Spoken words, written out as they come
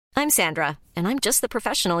I'm Sandra, and I'm just the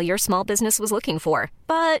professional your small business was looking for.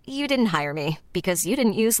 But you didn't hire me because you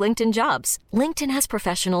didn't use LinkedIn Jobs. LinkedIn has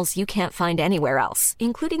professionals you can't find anywhere else,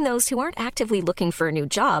 including those who aren't actively looking for a new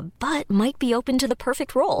job, but might be open to the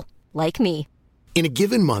perfect role, like me. In a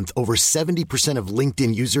given month, over 70% of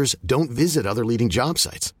LinkedIn users don't visit other leading job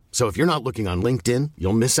sites. So if you're not looking on LinkedIn,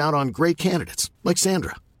 you'll miss out on great candidates like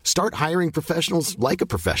Sandra. Start hiring professionals like a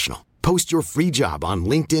professional. Post your free job on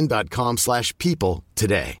linkedin.com/people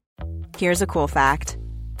today. Here's a cool fact.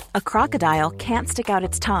 A crocodile can't stick out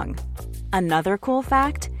its tongue. Another cool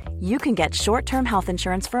fact, you can get short-term health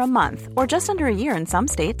insurance for a month or just under a year in some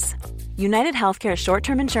states. United Healthcare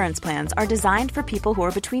short-term insurance plans are designed for people who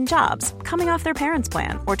are between jobs, coming off their parents'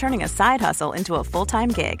 plan, or turning a side hustle into a full-time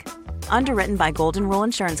gig. Underwritten by Golden Rule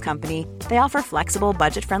Insurance Company, they offer flexible,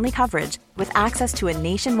 budget-friendly coverage with access to a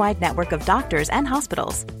nationwide network of doctors and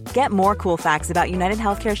hospitals. Get more cool facts about United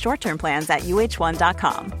Healthcare short-term plans at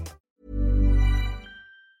uh1.com.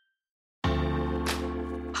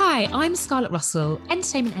 Hi, I'm Scarlett Russell,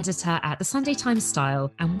 entertainment editor at the Sunday Times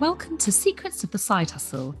Style, and welcome to Secrets of the Side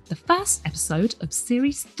Hustle, the first episode of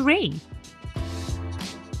Series 3.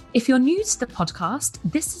 If you're new to the podcast,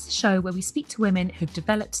 this is a show where we speak to women who've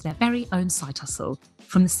developed their very own side hustle.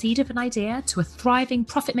 From the seed of an idea to a thriving,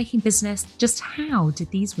 profit-making business, just how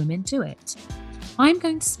did these women do it? I'm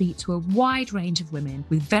going to speak to a wide range of women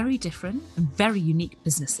with very different and very unique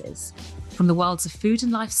businesses. From the worlds of food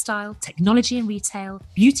and lifestyle, technology and retail,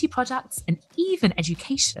 beauty products, and even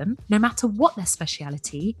education, no matter what their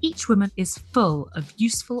speciality, each woman is full of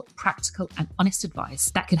useful, practical, and honest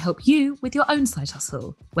advice that can help you with your own side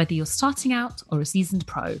hustle. Whether you're starting out or a seasoned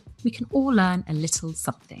pro, we can all learn a little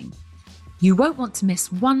something. You won't want to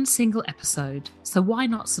miss one single episode, so why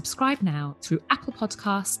not subscribe now through Apple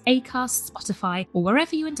Podcasts, Acast, Spotify, or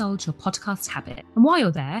wherever you indulge your podcast habit. And while you're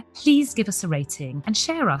there, please give us a rating and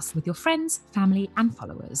share us with your friends, family, and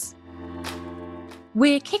followers.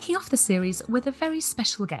 We're kicking off the series with a very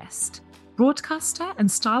special guest. Broadcaster and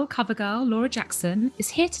style cover girl Laura Jackson is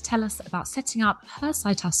here to tell us about setting up her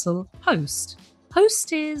side hustle, Host.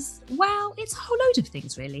 Host is, well, it's a whole load of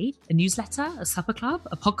things really. A newsletter, a supper club,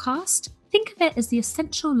 a podcast. Think of it as the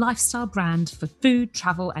essential lifestyle brand for food,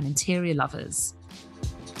 travel, and interior lovers.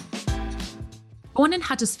 Born in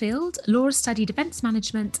Huddersfield, Laura studied events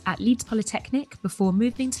management at Leeds Polytechnic before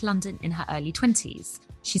moving to London in her early 20s.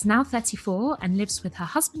 She's now 34 and lives with her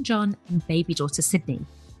husband John and baby daughter Sydney.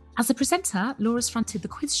 As a presenter, Laura's fronted the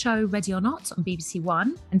quiz show Ready or Not on BBC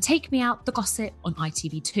One and Take Me Out the Gossip on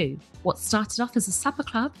ITV2. What started off as a supper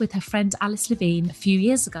club with her friend Alice Levine a few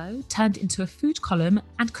years ago turned into a food column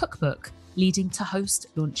and cookbook, leading to Host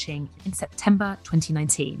launching in September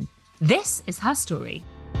 2019. This is her story.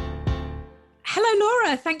 Hello,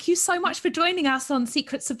 Laura. Thank you so much for joining us on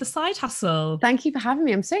Secrets of the Side Hustle. Thank you for having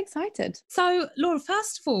me. I'm so excited. So, Laura,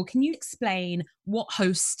 first of all, can you explain what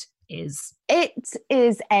Host is? It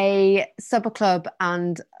is a supper club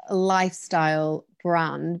and lifestyle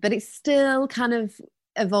brand, but it's still kind of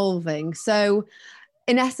evolving. So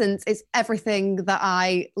in essence, it's everything that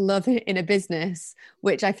I love in a business,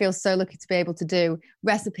 which I feel so lucky to be able to do.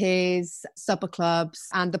 Recipes, supper clubs,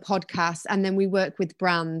 and the podcast. And then we work with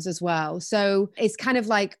brands as well. So it's kind of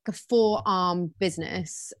like a four-arm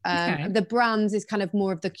business. Okay. The brands is kind of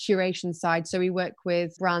more of the curation side. So we work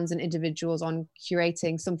with brands and individuals on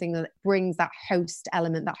curating something that brings that host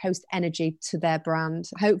element, that host energy to their brand.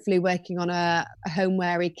 Hopefully working on a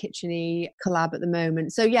homeware-y, kitchen-y collab at the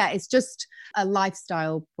moment. So yeah, it's just a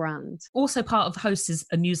lifestyle brand. Also part of Host is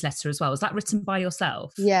a newsletter as well. Is that written by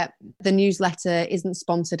yourself? Yeah, the newsletter isn't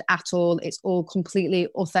sponsored at all. It's all completely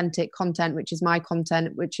authentic content, which is my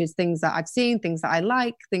content, which is things that I've seen, things that I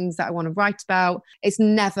like, things that I want to write about. It's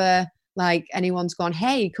never like anyone's gone,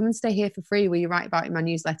 hey, come and stay here for free. Will you write about it in my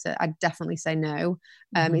newsletter? I'd definitely say no.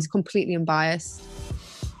 It's completely unbiased.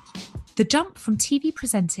 The jump from TV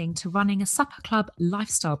presenting to running a supper club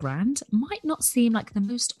lifestyle brand might not seem like the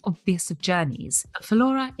most obvious of journeys, but for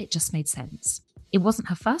Laura, it just made sense. It wasn't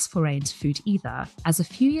her first foray into food either, as a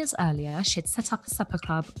few years earlier, she'd set up a supper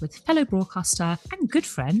club with fellow broadcaster and good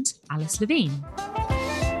friend Alice Levine.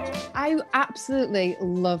 I absolutely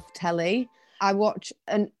love telly. I watch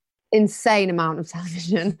an insane amount of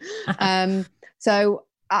television. So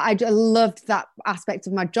I loved that aspect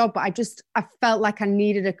of my job, but I felt like I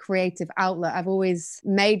needed a creative outlet. I've always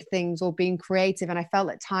made things or been creative, and I felt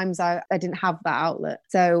at times I didn't have that outlet.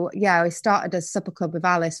 So yeah, I started a supper club with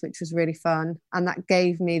Alice, which was really fun. And that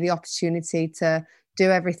gave me the opportunity to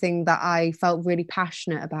do everything that I felt really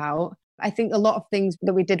passionate about. I think a lot of things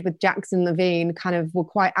that we did with Jackson Levine kind of were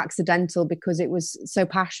quite accidental because it was so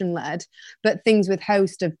passion-led. But things with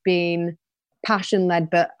Host have been passion led,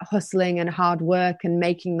 but hustling and hard work and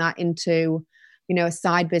making that into, you know, a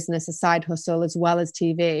side business, a side hustle, as well as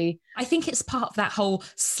TV. I think it's part of that whole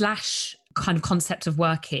slash kind of concept of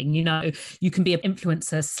working. You know, you can be an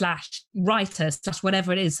influencer slash writer slash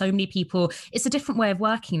whatever it is. So many people, it's a different way of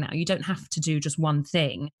working now. You don't have to do just one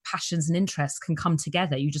thing. Passions and interests can come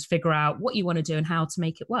together. You just figure out what you want to do and how to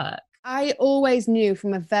make it work. I always knew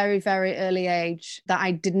from a very, very early age that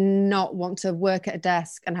I did not want to work at a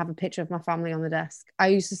desk and have a picture of my family on the desk. I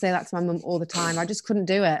used to say that to my mum all the time. I just couldn't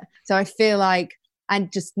do it. So I feel like I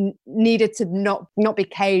just needed to not be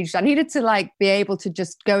caged. I needed to like be able to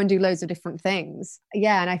just go and do loads of different things.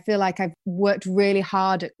 Yeah. And I feel like I've worked really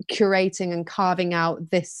hard at curating and carving out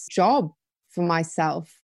this job for myself.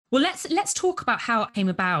 Well, let's talk about how it came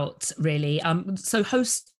about, really. So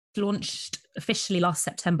Host launched officially last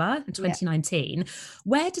September in 2019. Yeah.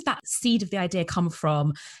 Where did that seed of the idea come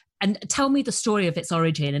from? And tell me the story of its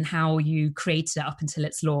origin and how you created it up until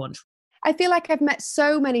its launch. I feel like I've met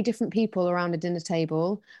so many different people around a dinner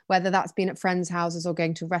table, whether that's been at friends' houses or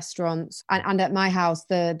going to restaurants. And at my house,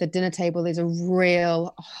 the dinner table is a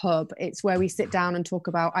real hub. It's where we sit down and talk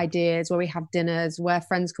about ideas, where we have dinners, where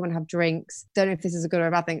friends come and have drinks. Don't know if this is a good or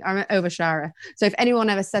a bad thing. I'm an oversharer. So if anyone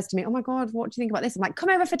ever says to me, oh my God, what do you think about this? I'm like,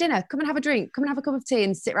 come over for dinner, come and have a drink, come and have a cup of tea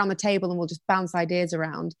and sit around the table and we'll just bounce ideas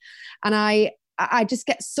around. And I just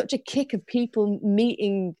get such a kick of people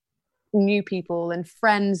meeting new people and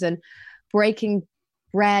friends and breaking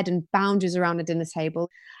bread and boundaries around a dinner table.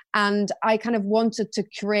 And I kind of wanted to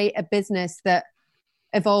create a business that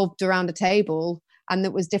evolved around a table and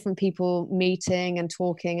that was different people meeting and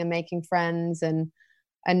talking and making friends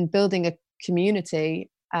and building a community.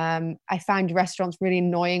 I find restaurants really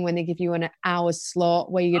annoying when they give you an hour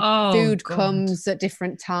slot where your food comes at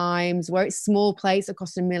different times, where it's small plates that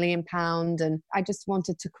cost £1 million. And I just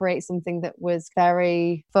wanted to create something that was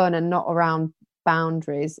very fun and not around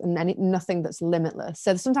boundaries and nothing that's limitless.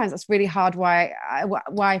 So sometimes that's really hard. Why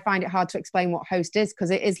I find it hard to explain what Host is, because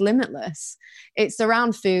it is limitless. It's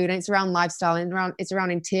around food and it's around lifestyle and it's around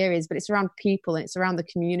interiors, but it's around people and it's around the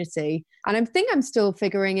community. And I think I'm still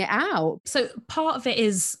figuring it out. So part of it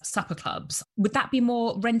is supper clubs. Would that be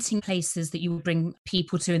more renting places that you would bring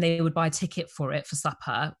people to and they would buy a ticket for it for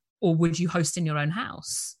supper? Or would you host in your own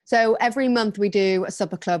house? So every month we do a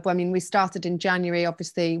supper club. I mean, we started in January.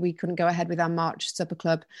 Obviously, we couldn't go ahead with our March supper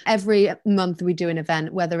club. Every month we do an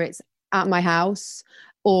event, whether it's at my house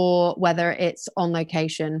or whether it's on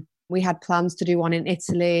location. We had plans to do one in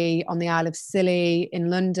Italy, on the Isle of Scilly, in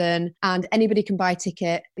London, and anybody can buy a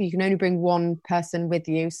ticket. You can only bring one person with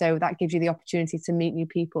you, so that gives you the opportunity to meet new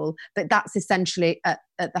people. But that's essentially at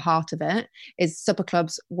the heart of it, is supper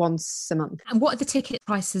clubs once a month. And what are the ticket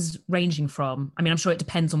prices ranging from? I mean, I'm sure it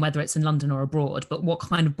depends on whether it's in London or abroad, but what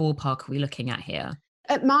kind of ballpark are we looking at here?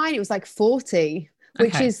 At mine, it was like 40.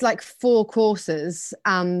 Which is like 4 courses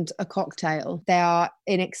and a cocktail. They are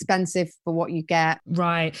inexpensive for what you get.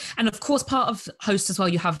 Right. And of course, part of Host as well,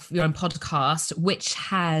 you have your own podcast, which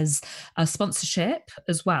has a sponsorship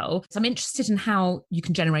as well. So I'm interested in how you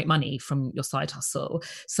can generate money from your side hustle.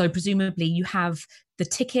 So presumably you have the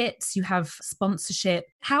tickets, you have sponsorship.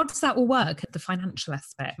 How does that all work at the financial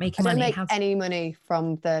aspect? Making money? I don't make any money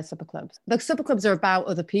from the supper clubs. The supper clubs are about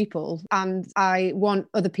other people, and I want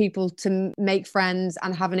other people to make friends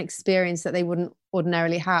and have an experience that they wouldn't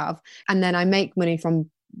ordinarily have. And then I make money from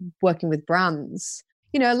working with brands.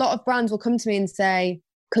 You know, a lot of brands will come to me and say,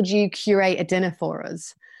 could you curate a dinner for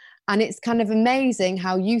us? And it's kind of amazing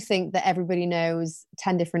how you think that everybody knows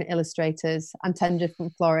 10 different illustrators and 10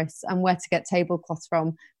 different florists and where to get tablecloths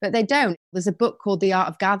from, but they don't. There's a book called The Art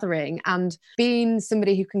of Gathering, and being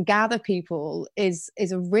somebody who can gather people is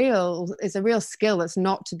a real skill that's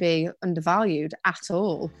not to be undervalued at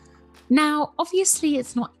all. Now, obviously,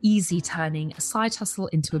 it's not easy turning a side hustle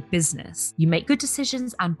into a business. You make good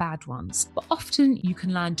decisions and bad ones, but often you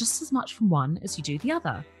can learn just as much from one as you do the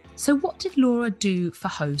other. So what did Laura do for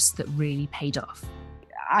Host that really paid off?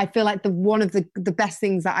 I feel like one of the best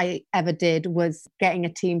things that I ever did was getting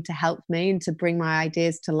a team to help me and to bring my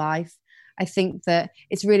ideas to life. I think that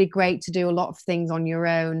it's really great to do a lot of things on your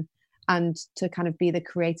own and to kind of be the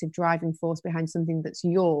creative driving force behind something that's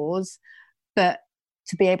yours, but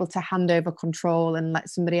to be able to hand over control and let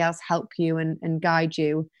somebody else help you and guide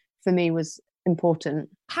you, for me, was important.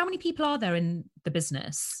 How many people are there in the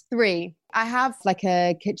business? 3. I have like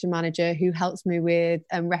a kitchen manager who helps me with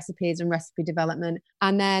recipes and recipe development.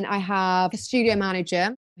 And then I have a studio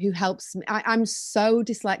manager who helps me. I'm so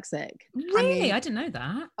dyslexic. Really? I didn't know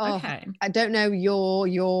that. Okay. I don't know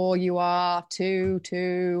you are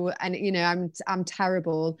too, and you know, I'm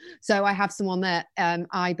terrible. So I have someone that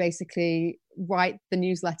I basically write the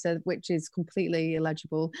newsletter, which is completely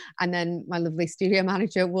illegible, and then my lovely studio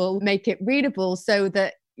manager will make it readable so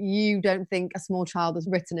that you don't think a small child has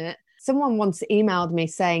written it. Someone once emailed me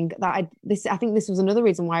saying that I think this was another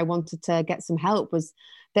reason why I wanted to get some help, was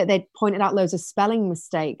that they'd pointed out loads of spelling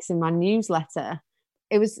mistakes in my newsletter.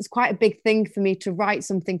 It's quite a big thing for me to write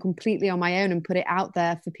something completely on my own and put it out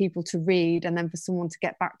there for people to read, and then for someone to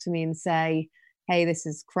get back to me and say, hey, this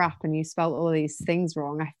is crap and you spelled all these things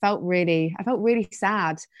wrong. I felt really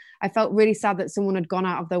sad. I felt really sad that someone had gone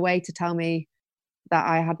out of their way to tell me that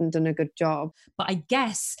I hadn't done a good job. But I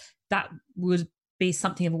guess that would be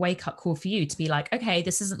something of a wake-up call for you to be like, okay,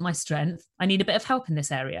 this isn't my strength. I need a bit of help in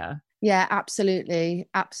this area. Yeah, absolutely.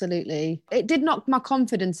 Absolutely. It did knock my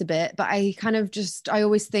confidence a bit, but I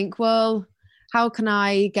always think, well, how can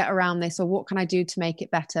I get around this, or what can I do to make it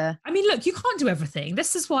better? I mean, look, you can't do everything.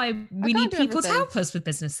 This is why we need people to help us with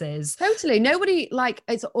businesses. Totally.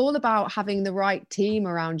 It's all about having the right team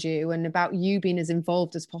around you, and about you being as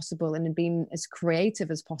involved as possible and being as creative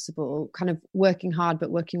as possible, kind of working hard,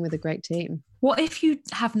 but working with a great team. What if you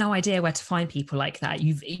have no idea where to find people like that?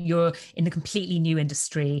 You're in a completely new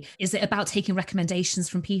industry. Is it about taking recommendations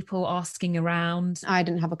from people, asking around? I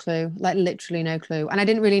didn't have a clue, like literally no clue. And I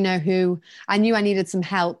didn't really know who. I knew I needed some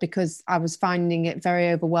help because I was finding it very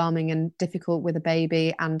overwhelming and difficult with a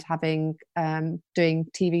baby and having doing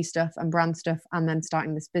TV stuff and brand stuff and then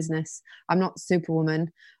starting this business. I'm not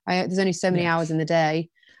Superwoman. There's only so many hours in the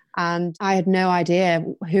day. And I had no idea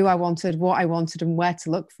who I wanted, what I wanted, and where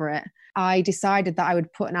to look for it. I decided that I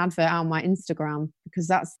would put an advert on my Instagram,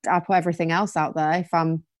 because I put everything else out there. If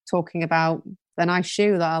I'm talking about a nice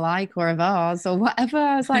shoe that I like, or a vase or whatever,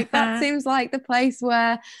 I was like, that seems like the place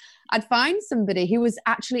where I'd find somebody who was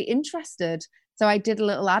actually interested. So I did a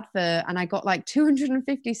little advert and I got like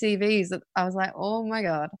 250 CVs. I was like, oh my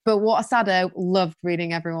God. But what a sad, loved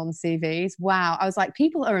reading everyone's CVs. Wow. I was like,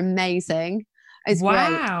 people are amazing. It's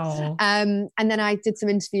wow. Great. And then I did some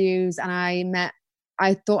interviews and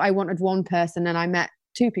I thought I wanted one person and I met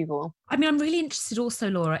two people. I mean, I'm really interested also,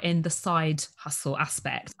 Laura, in the side hustle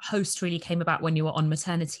aspect. Host really came about when you were on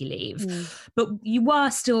maternity leave, but you were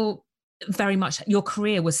still very much, your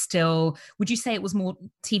career was still, would you say it was more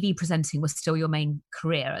TV presenting was still your main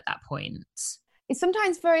career at that point? It's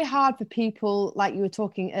sometimes very hard for people, like you were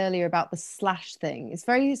talking earlier about the slash thing. It's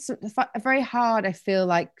very hard, I feel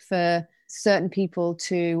like, for certain people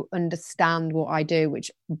to understand what I do, which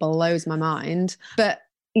blows my mind. But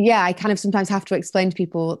yeah, I kind of sometimes have to explain to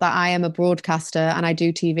people that I am a broadcaster and I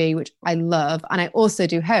do TV, which I love, and I also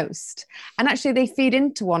do host. And actually they feed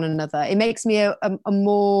into one another. It makes me a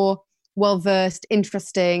more well-versed,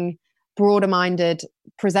 interesting, broader-minded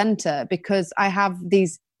presenter, because I have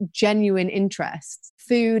these genuine interests.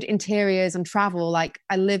 Food, interiors, and travel, like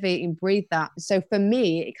I live, eat and breathe that. So for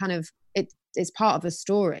me, it kind of it's part of the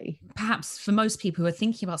story. Perhaps for most people who are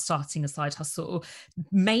thinking about starting a side hustle,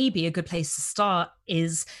 maybe a good place to start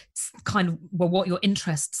is kind of, well, what your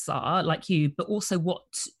interests are, like you, but also what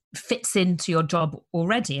fits into your job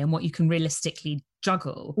already and what you can realistically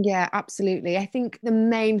juggle. Yeah, absolutely. I think the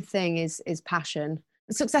main thing is passion.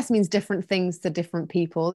 Success means different things to different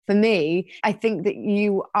people. For me, I think that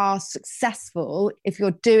you are successful if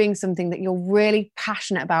you're doing something that you're really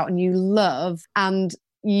passionate about and you love, and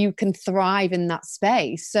you can thrive in that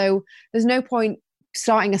space. So there's no point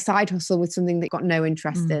starting a side hustle with something that you've got no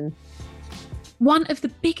interest in. One of the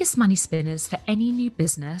biggest money spinners for any new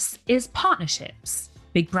business is partnerships.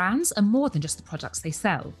 Big brands are more than just the products they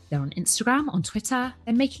sell. They're on Instagram, on Twitter,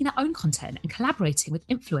 they're making their own content and collaborating with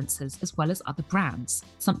influencers as well as other brands,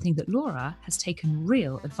 something that Laura has taken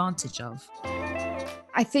real advantage of.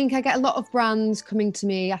 I think I get a lot of brands coming to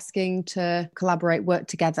me asking to collaborate, work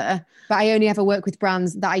together, but I only ever work with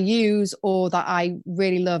brands that I use or that I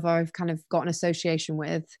really love or I've kind of got an association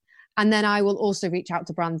with. And then I will also reach out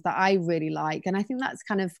to brands that I really like. And I think that's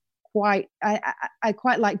kind of I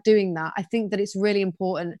quite like doing that. I think that it's really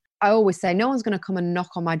important. I always say no one's going to come and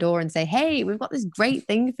knock on my door and say, hey, we've got this great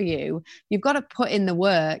thing for you. You've got to put in the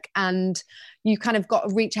work, and you kind of got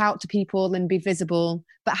to reach out to people and be visible,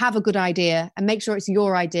 but have a good idea and make sure it's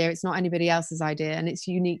your idea. It's not anybody else's idea and it's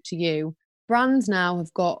unique to you. Brands now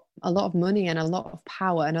have got a lot of money and a lot of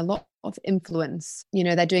power and a lot of influence. You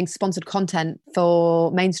know, they're doing sponsored content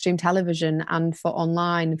for mainstream television and for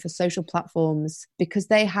online and for social platforms because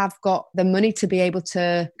they have got the money to be able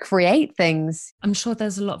to create things. I'm sure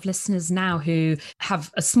there's a lot of listeners now who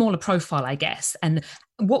have a smaller profile, I guess. And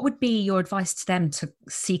what would be your advice to them to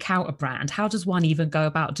seek out a brand? How does one even go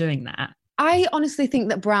about doing that? I honestly think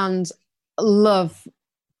that brands love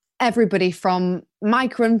everybody from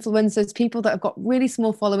micro influencers, people that have got really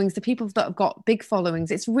small followings, to people that have got big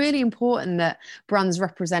followings. It's really important that brands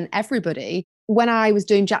represent everybody. When I was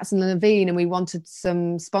doing Jackson Levine and we wanted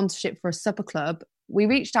some sponsorship for a supper club, we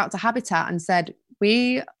reached out to Habitat and said,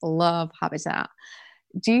 we love Habitat.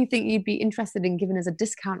 Do you think you'd be interested in giving us a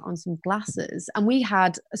discount on some glasses? And we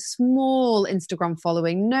had a small Instagram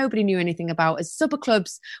following. Nobody knew anything about us. Supper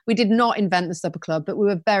clubs, we did not invent the supper club, but we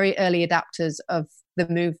were very early adapters of the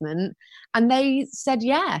movement. And they said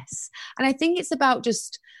yes. And I think it's about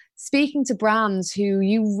just speaking to brands who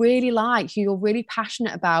you really like, who you're really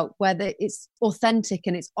passionate about, whether it's authentic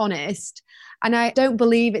and it's honest. And I don't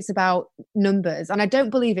believe it's about numbers, and I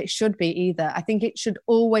don't believe it should be either. I think it should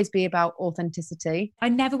always be about authenticity. I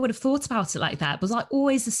never would have thought about it like that, because I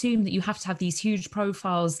always assumed that you have to have these huge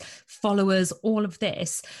profiles, followers, all of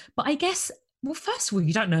this. But I guess, well, first of all,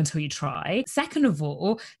 you don't know until you try. Second of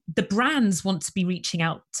all, the brands want to be reaching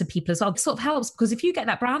out to people as well. It sort of helps because if you get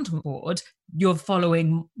that brand on board, your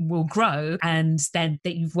following will grow, and then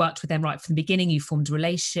that you've worked with them right from the beginning, you formed a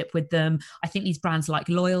relationship with them. I think these brands like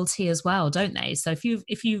loyalty as well, don't they? So if you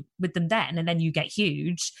with them then and then you get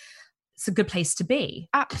huge, it's a good place to be.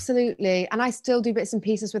 Absolutely. And I still do bits and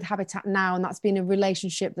pieces with Habitat now, and that's been a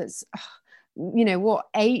relationship that's,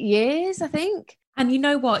 8 years, I think. And you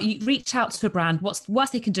know what? You reach out to a brand, what's the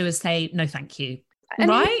worst they can do is say, no, thank you. And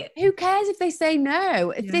right? Who cares if they say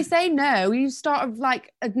no? If they say no, you start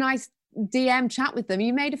like a nice DM chat with them.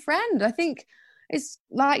 You made a friend. I think it's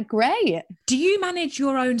like great. Do you manage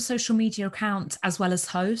your own social media account as well as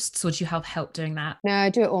hosts, or do you have help doing that? No, I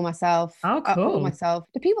do it all myself. Oh, cool. All myself.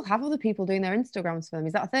 Do people have other people doing their Instagrams for them?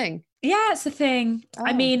 Is that a thing? Yeah, it's a thing. Oh.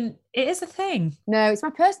 I mean, it is a thing. No, it's my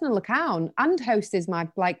personal account, and host is my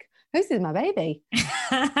baby.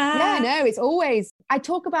 Yeah, no, it's always, I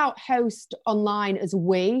talk about host online as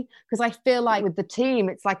we, because I feel like with the team,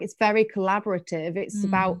 it's very collaborative. It's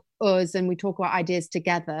about us, and we talk about ideas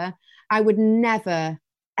together. I would never,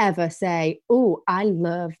 ever say, oh, I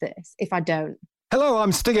love this if I don't. Hello,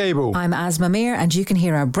 I'm Stig Abel. I'm Asma Mir, and you can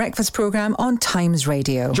hear our breakfast programme on Times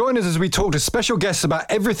Radio. Join us as we talk to special guests about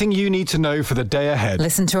everything you need to know for the day ahead.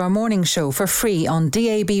 Listen to our morning show for free on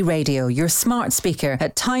DAB Radio, your smart speaker,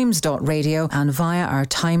 at times.radio and via our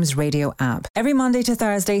Times Radio app. Every Monday to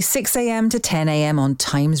Thursday, 6 a.m. to 10 a.m. on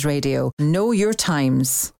Times Radio. Know your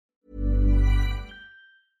times.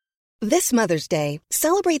 This Mother's Day,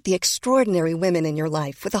 celebrate the extraordinary women in your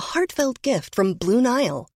life with a heartfelt gift from Blue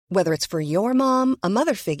Nile. Whether it's for your mom, a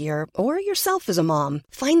mother figure, or yourself as a mom,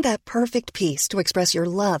 find that perfect piece to express your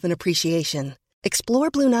love and appreciation. Explore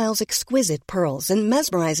Blue Nile's exquisite pearls and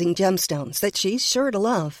mesmerizing gemstones that she's sure to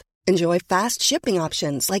love. Enjoy fast shipping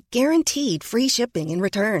options like guaranteed free shipping and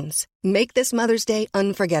returns. Make this Mother's Day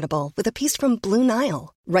unforgettable with a piece from Blue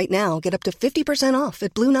Nile. Right now, get up to 50% off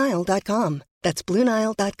at BlueNile.com. That's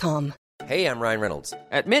BlueNile.com. Hey, I'm Ryan Reynolds.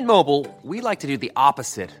 At Mint Mobile, we like to do the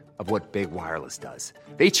opposite of what Big Wireless does.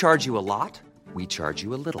 They charge you a lot, we charge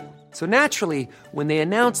you a little. So naturally, when they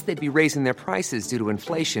announced they'd be raising their prices due to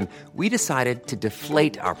inflation, we decided to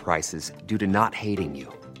deflate our prices due to not hating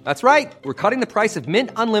you. That's right. We're cutting the price of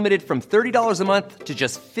Mint Unlimited from $30 a month to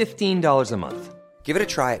just $15 a month. Give it a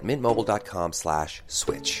try at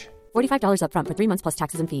mintmobile.com/switch. $45 up front for 3 months plus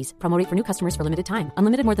taxes and fees. Promo rate for new customers for limited time.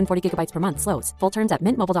 Unlimited more than 40 gigabytes per month. Slows full terms at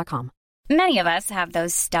mintmobile.com. Many of us have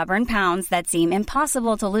those stubborn pounds that seem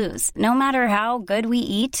impossible to lose, no matter how good we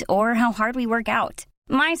eat or how hard we work out.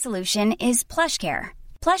 My solution is PlushCare.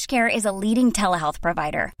 PlushCare is a leading telehealth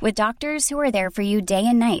provider with doctors who are there for you day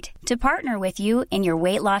and night to partner with you in your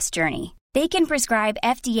weight loss journey. They can prescribe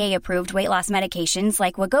FDA-approved weight loss medications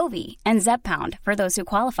like Wegovy and Zepbound for those who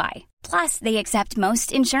qualify. Plus, they accept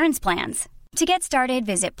most insurance plans. To get started,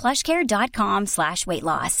 visit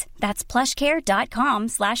plushcare.com/weightloss. That's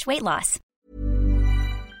plushcare.com/weightloss.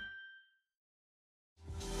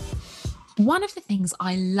 One of the things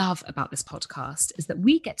I love about this podcast is that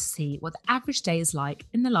we get to see what the average day is like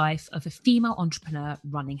in the life of a female entrepreneur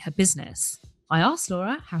running her business. I asked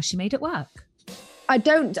Laura how she made it work. I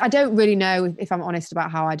don't really know, if I'm honest,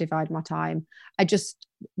 about how I divide my time. I just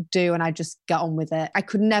do and I just get on with it. I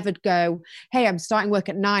could never go, hey, I'm starting work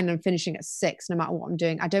at 9 and I'm finishing at 6, no matter what I'm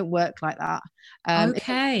doing. I don't work like that.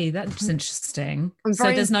 Okay, that's interesting.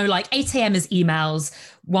 So there's no like 8 a.m. is emails,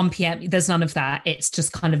 1 p.m. There's none of that. It's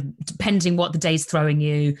just kind of depending what the day's throwing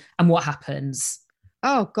you and what happens.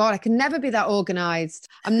 Oh God, I can never be that organized.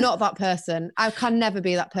 I'm not that person. I can never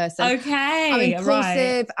be that person. Okay. I'm impulsive,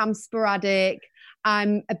 right. I'm sporadic.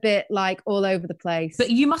 I'm a bit like all over the place. But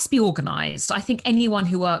you must be organised. I think anyone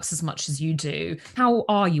who works as much as you do, how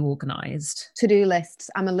are you organised? To-do lists.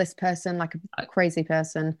 I'm a list person, like a crazy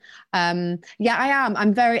person. Yeah, I am.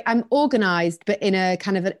 I'm organised, but in a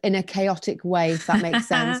kind of in a chaotic way, if that makes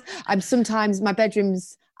sense. My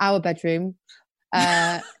bedroom's our bedroom.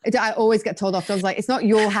 I always get told off. I was like, it's not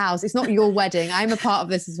your house. It's not your wedding. I'm a part of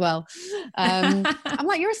this as well. I'm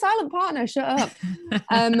like, you're a silent partner. Shut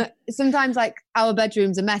up. Sometimes like our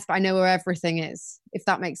bedroom's a mess, but I know where everything is, if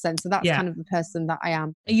that makes sense. So that's kind of the person that I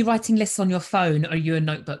am. Are you writing lists on your phone or are you a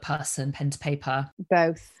notebook person, pen to paper?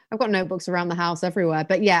 Both. I've got notebooks around the house everywhere.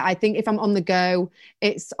 But yeah, I think if I'm on the go,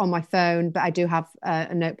 it's on my phone, but I do have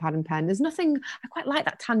a notepad and pen. There's nothing, I quite like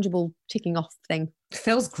that tangible ticking off thing. It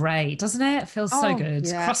feels great, doesn't it? It feels so good.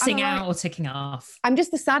 Yeah. Crossing out or ticking off. I'm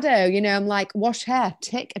just the sado, I'm like, wash hair,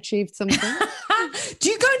 tick, achieved something. Do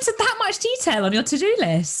you go into that much detail on your to-do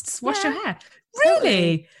lists? Wash your hair?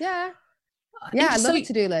 Really? Yeah. Yeah, I love a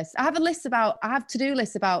to-do list. I have to-do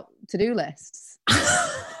lists about to-do lists.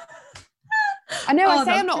 I know I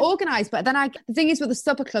say I'm not organised, but then the thing is with the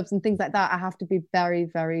supper clubs and things like that, I have to be very,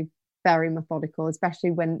 very, very methodical,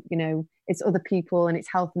 especially when, it's other people and it's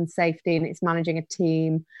health and safety and it's managing a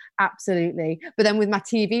team. Absolutely. But then with my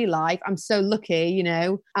TV life, I'm so lucky,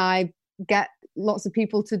 I get lots of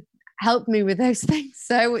people to help me with those things.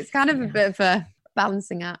 So it's kind of a bit of a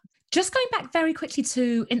balancing act. Just going back very quickly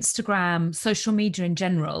to Instagram, social media in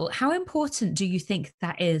general, how important do you think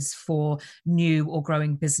that is for new or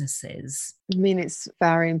growing businesses? I mean, it's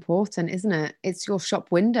very important, isn't it? It's your shop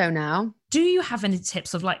window now. Do you have any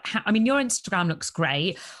tips of like, your Instagram looks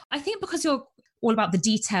great. I think because you're all about the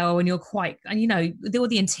detail and you're quite, and all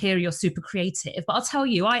the interior, you're super creative. But I'll tell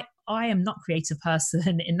you, I am not a creative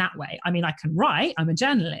person in that way. I mean, I can write, I'm a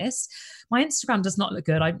journalist. My Instagram does not look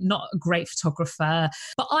good. I'm not a great photographer,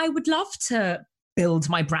 but I would love to build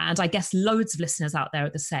my brand. I guess loads of listeners out there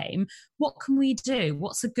are the same. What can we do?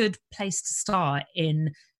 What's a good place to start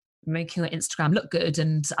in making your Instagram look good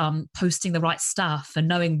and posting the right stuff and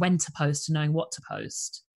knowing when to post and knowing what to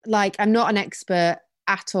post? Like, I'm not an expert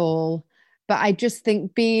at all, but I just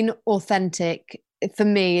think being authentic for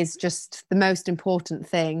me is just the most important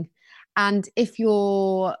thing. And if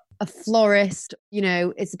you're a florist,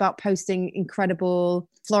 it's about posting incredible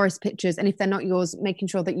florist pictures. And if they're not yours, making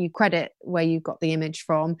sure that you credit where you got the image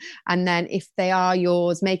from. And then if they are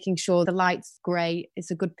yours, making sure the light's great,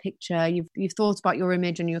 it's a good picture. You've thought about your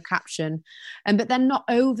image and your caption. But then not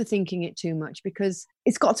overthinking it too much, because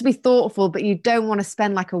it's got to be thoughtful, but you don't want to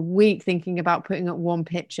spend like a week thinking about putting up one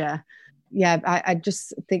picture. Yeah, I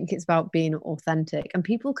just think it's about being authentic. And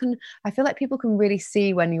I feel like people can really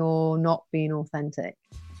see when you're not being authentic.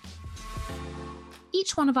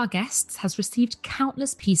 Each one of our guests has received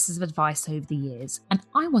countless pieces of advice over the years, and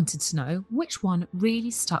I wanted to know which one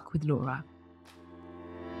really stuck with Laura.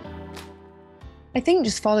 I think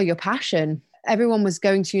just follow your passion. Everyone was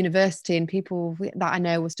going to university and people that I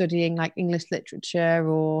know were studying like English literature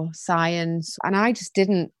or science. And I just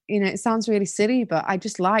didn't, it sounds really silly, but I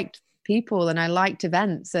just liked people and I liked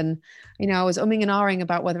events, and I was umming and ahhing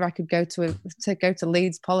about whether I could go to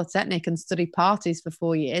Leeds Polytechnic and study parties for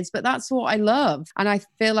 4 years, but that's what I love. And I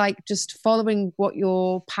feel like just following what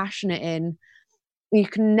you're passionate in, you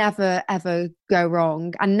can never ever go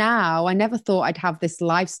wrong. And now I never thought I'd have this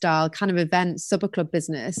lifestyle kind of event supper club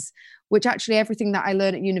business, which actually everything that I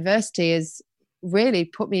learned at university has really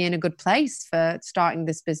put me in a good place for starting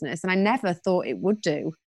this business, and I never thought it would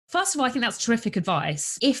do. First of all, I think that's terrific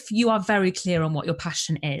advice if you are very clear on what your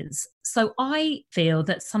passion is. So I feel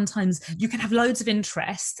that sometimes you can have loads of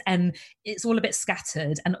interests and it's all a bit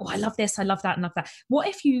scattered and, I love this, I love that, and love that. What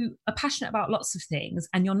if you are passionate about lots of things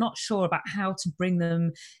and you're not sure about how to bring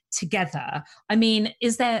them together? I mean,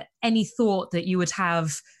 is there any thought that you would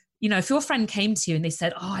have, if your friend came to you and they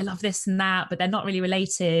said, I love this and that, but they're not really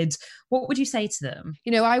related, what would you say to them?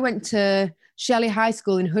 I went to Shelley High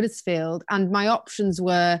School in Huddersfield and my options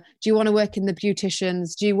were, do you want to work in the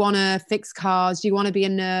beauticians? Do you want to fix cars? Do you want to be a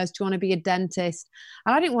nurse? Do you want to be a dentist?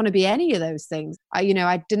 And I didn't want to be any of those things.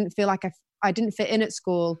 I didn't feel like I didn't fit in at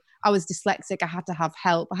school. I was dyslexic. I had to have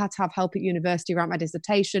help. I had to have help at university around my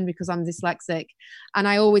dissertation because I'm dyslexic. And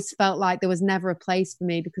I always felt like there was never a place for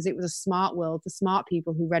me because it was a smart world for smart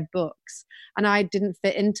people who read books. And I didn't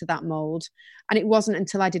fit into that mold. And it wasn't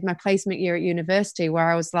until I did my placement year at university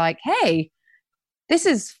where I was like, hey, this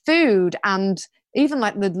is food, and even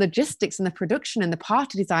like the logistics and the production and the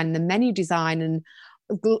party design and the menu design and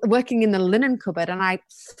working in the linen cupboard, and I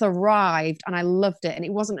thrived and I loved it. And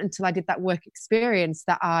it wasn't until I did that work experience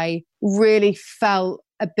that I really felt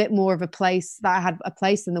a bit more of a place, that I had a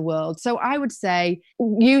place in the world. So I would say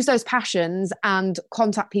use those passions and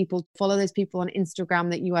contact people, follow those people on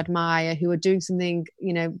Instagram that you admire, who are doing something,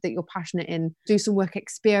 you know, that you're passionate in, do some work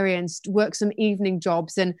experience, work some evening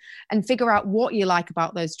jobs, and figure out what you like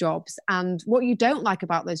about those jobs and what you don't like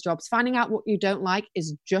about those jobs. Finding out what you don't like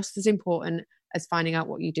is just as important as finding out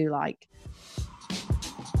what you do like.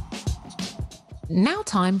 Now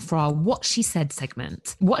time for our What She Said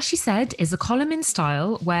segment. What She Said is a column in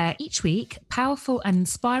Style where each week powerful and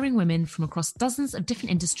inspiring women from across dozens of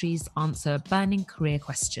different industries answer burning career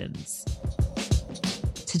questions.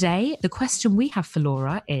 Today, the question we have for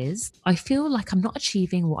Laura is, I feel like I'm not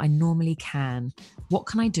achieving what I normally can. What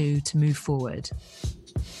can I do to move forward?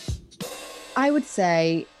 I would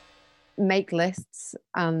say make lists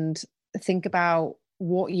and think about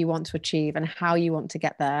what you want to achieve and how you want to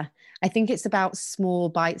get there. I think it's about small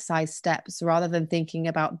bite-sized steps rather than thinking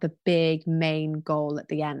about the big main goal at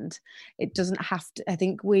the end. It doesn't have to, I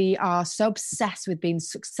think we are so obsessed with being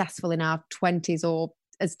successful in our 20s or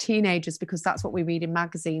as teenagers because that's what we read in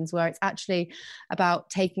magazines, where it's actually about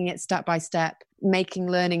taking it step by step, making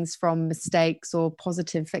learnings from mistakes or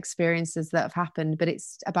positive experiences that have happened, but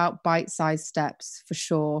it's about bite-sized steps for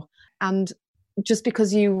sure. And just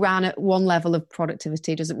because you ran at one level of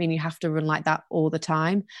productivity doesn't mean you have to run like that all the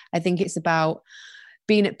time. I think it's about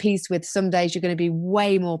being at peace with some days you're going to be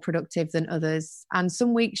way more productive than others. And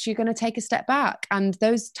some weeks you're going to take a step back. And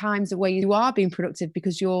those times where you are being productive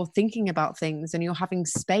because you're thinking about things and you're having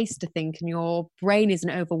space to think and your brain isn't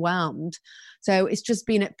overwhelmed. So it's just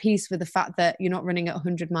being at peace with the fact that you're not running at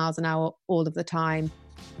 100 miles an hour all of the time.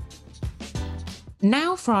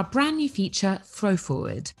 Now for our brand new feature, Throw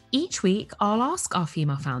Forward. Each week, I'll ask our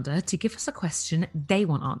female founder to give us a question they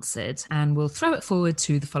want answered, and we'll throw it forward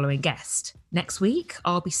to the following guest. Next week,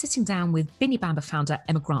 I'll be sitting down with Binny Bamba founder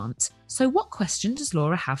Emma Grant. So what question does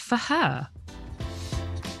Laura have for her?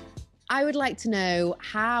 I would like to know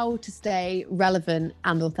how to stay relevant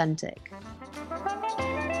and authentic.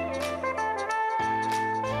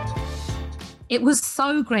 It was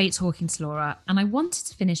so great talking to Laura, and I wanted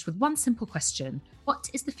to finish with one simple question. What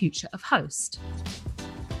is the future of Host?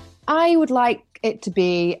 I would like it to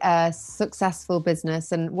be a successful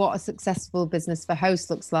business, and what a successful business for Host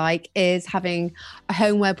looks like is having a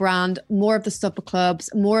homeware brand, more of the supper clubs,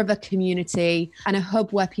 more of a community, and a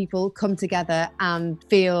hub where people come together and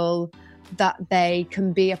feel that they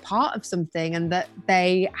can be a part of something and that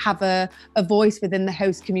they have a voice within the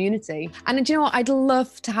Host community. And do you know what? I'd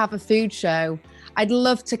love to have a food show. I'd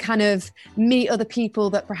love to kind of meet other people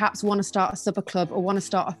that perhaps want to start a supper club or want to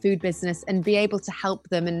start a food business and be able to help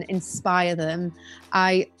them and inspire them.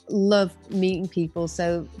 I love meeting people.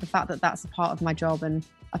 So the fact that that's a part of my job and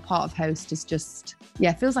a part of Host is just,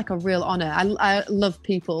 feels like a real honor. I love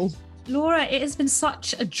people. Laura, it has been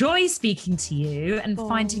such a joy speaking to you and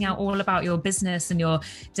finding out all about your business and your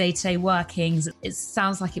day-to-day workings. It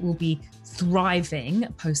sounds like it will be thriving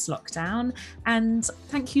post-lockdown. And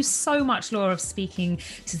thank you so much, Laura, for speaking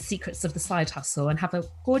to the Secrets of the Side Hustle, and have a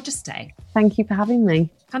gorgeous day. Thank you for having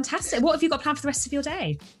me. Fantastic. What have you got planned for the rest of your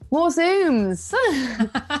day? More Zooms.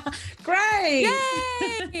 Great.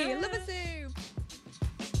 Yay! Love a Zoom.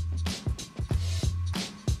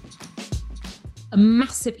 A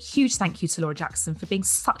massive, huge thank you to Laura Jackson for being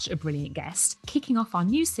such a brilliant guest, kicking off our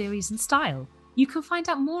new series in Style. You can find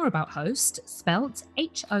out more about Host, spelt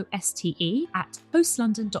HOSTE, at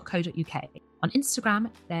hostlondon.co.uk. On Instagram,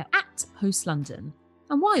 they're at hostlondon.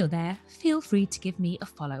 And while you're there, feel free to give me a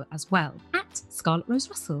follow as well, at Scarlett Rose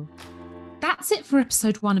Russell. That's it for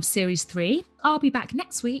episode 1 of series 3. I'll be back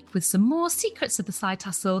next week with some more Secrets of the Side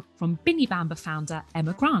Hustle from Binny Bamba founder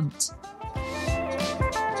Emma Grant.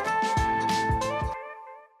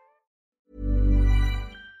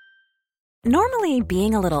 Normally,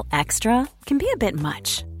 being a little extra can be a bit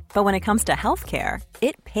much, but when it comes to healthcare,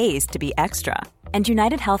 it pays to be extra. And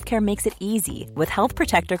United Healthcare makes it easy with Health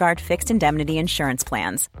Protector Guard fixed indemnity insurance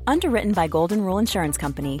plans. Underwritten by Golden Rule Insurance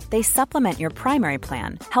Company, they supplement your primary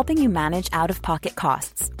plan, helping you manage out-of-pocket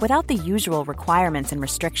costs without the usual requirements and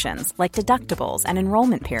restrictions like deductibles and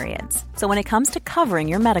enrollment periods. So when it comes to covering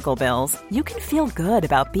your medical bills, you can feel good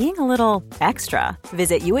about being a little extra.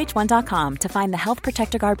 Visit UH1.com to find the Health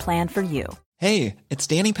Protector Guard plan for you. Hey, it's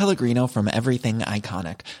Danny Pellegrino from Everything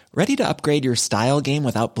Iconic. Ready to upgrade your style game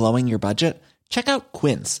without blowing your budget? Check out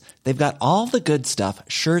Quince. They've got all the good stuff,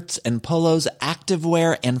 shirts and polos,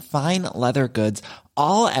 activewear, and fine leather goods,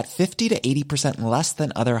 all at 50 to 80% less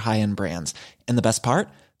than other high-end brands. And the best part?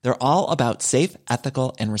 They're all about safe,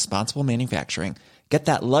 ethical, and responsible manufacturing. Get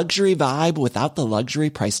that luxury vibe without the luxury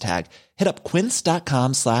price tag. Hit up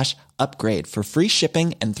quince.com/upgrade for free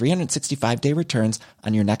shipping and 365-day returns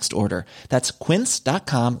on your next order. That's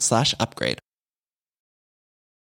quince.com/upgrade.